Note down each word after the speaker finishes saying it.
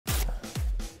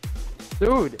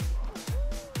Dude.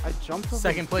 I jumped over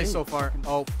Second place the so far.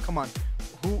 Oh, come on.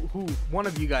 Who? One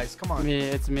of you guys. Come on.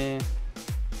 It's me.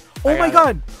 Oh my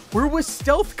god. We're with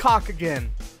Stealth Cock again.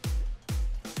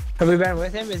 Have we been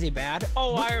with him? Is he bad?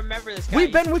 Oh, I remember this guy.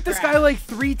 We've been with this guy like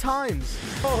 3 times.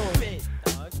 Oh, shit,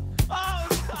 dog.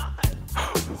 Oh,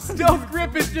 God. Stealth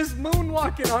Grip is just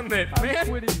moonwalking on it, man. I'm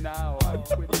quitting now. I'm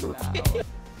quitting now.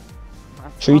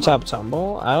 Treetop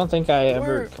Tumble? I don't think I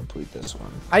ever complete this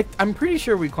one. I'm pretty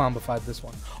sure we quambified this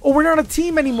one. Oh, we're not a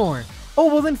team anymore. Oh,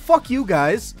 well then fuck you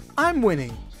guys. I'm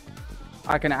winning.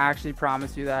 I can actually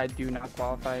promise you that I do not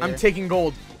qualify here. I'm taking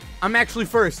gold. I'm actually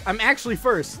first.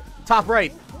 Top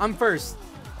right. I'm first.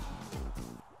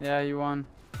 Yeah, you won.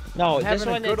 No, I'm this having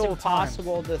a one good it's old time.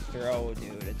 impossible to throw,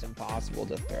 dude. It's impossible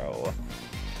to throw.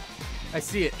 I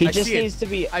see it. He I just see needs it. to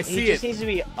be. I see he just it. needs to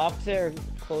be up there,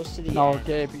 close to the No, end.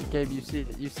 Gabe, you see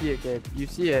it. You see it, Gabe. You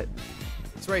see it.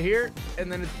 It's right here, and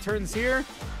then it turns here.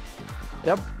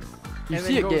 Yep. You and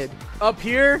see then it, goes Gabe. Up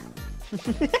here.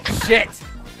 Shit.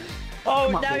 Oh,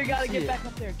 Come on, now Gabe, you gotta see get it. back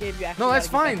up there, Gabe. You actually No, that's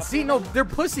gotta get fine. back up See, there. no, they're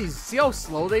pussies. See how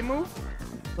slow they move?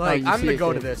 Like, you I'm see the it,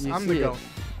 go to Gabe. this. You I'm the see go. it.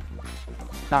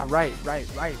 Not right.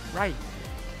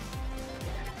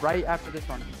 Right after this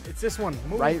one. It's this one.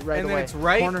 Move. Right and then away. it's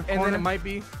right, Corner, and then corner. it might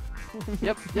be.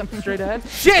 Yep, straight ahead.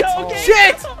 Shit! Okay.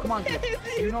 Shit! Come on, Gabe.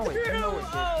 You know it. You know it,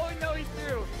 Gabe. Oh no, he's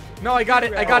through. No, I got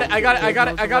it. I got it. I got it. I got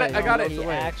it. I got it. I got He it. He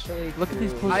actually. Look at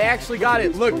these threw. pussies. I actually got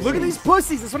it. Look at these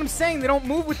pussies. That's what I'm saying. They don't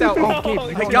move without me. Oh, Gabe,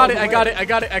 I I got it. I got it. I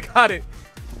got it. I got it.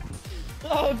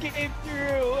 Oh, Gabe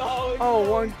through. Oh.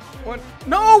 Oh, one.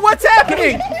 No, what's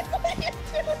happening?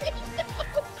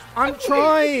 I'm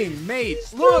trying, mate.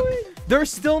 Look, they're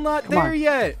still not Come on. there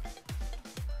yet.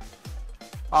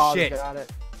 Oh, Shit. got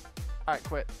it. All right,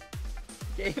 quit.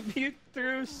 Gabe, you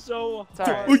threw so It's all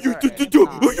right. hard. You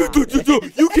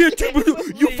can't tip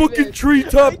it. You fucking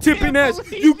treetop tipping ass.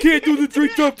 You can't do the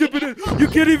treetop tipping ass. You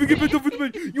can't even give it to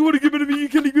me. You want to give it to me? You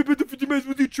can't even give it to 50 minutes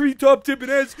with your treetop tipping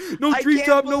ass. No I treetop,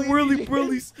 can't no believe whirly you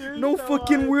burlies, threw no so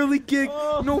fucking hard. whirly gig,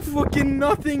 Oh. no fucking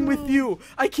nothing with you.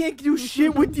 I can't do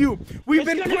shit with you. We've It's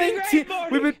been gonna be playing. great,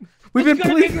 Morty. We've been It's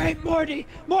gonna be playing. great, Morty.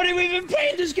 Morty, we've been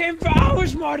playing this game for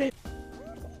hours, Morty.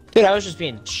 Dude, I was just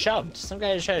being shoved. Some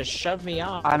guy just tried to shove me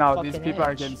off. I the know, fucking these people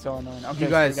are edge. getting so annoying. Okay, You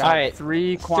guys- so we got Alright.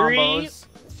 three combos.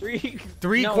 Three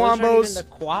combos. no, those aren't even the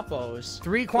quapos.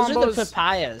 Three Those are combos. the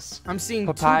papayas. I'm seeing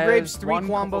Papayas, 2 grapes, 3 one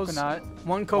combos, coconut,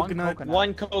 1 coconut, coconut.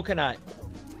 One coconut.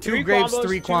 2 grapes, combos,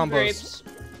 3 two combos. grapes,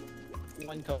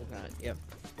 one coconut. Yep.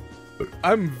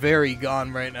 I'm very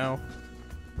gone right now.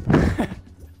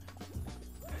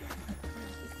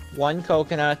 One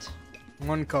coconut.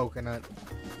 1 coconut.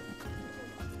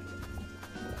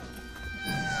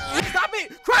 Stop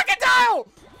it! Crocodile!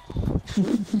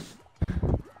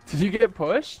 Did you get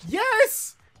pushed?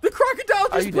 Yes! The crocodile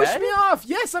Are just you pushed dead? me off!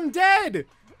 Yes, I'm dead!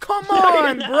 Come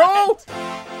on, bro!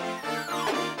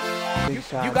 Big You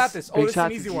shots. got this. Oh, Big this is an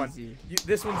shots easy is one. easy.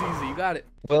 This one's easy. You got it.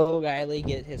 Will Riley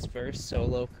get his first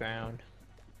solo crown?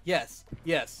 Yes.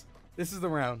 Yes. This is the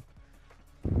round.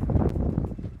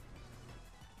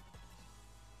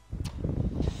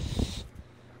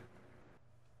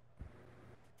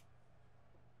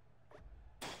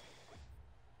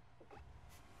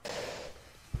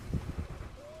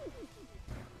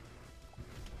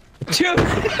 Dude.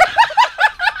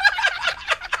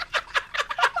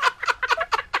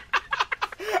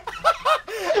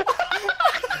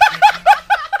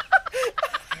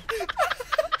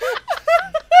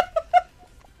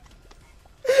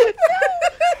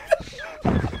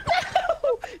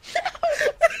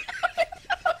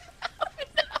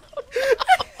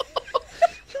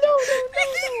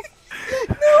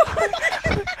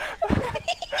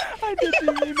 I did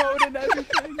the emote and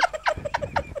everything.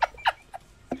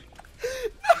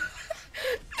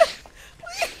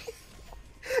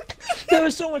 There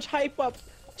was so much hype up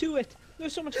to it. There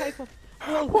was so much hype up.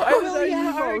 Will, Why will did I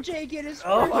yeah, emote? RJ get his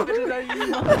Why first? did I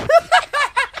emote?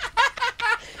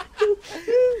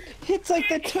 It's like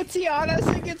the Tootsie on us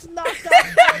and gets knocked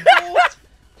off by a bolt.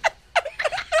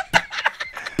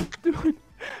 Dude,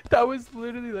 that was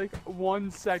literally like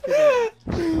 1 second.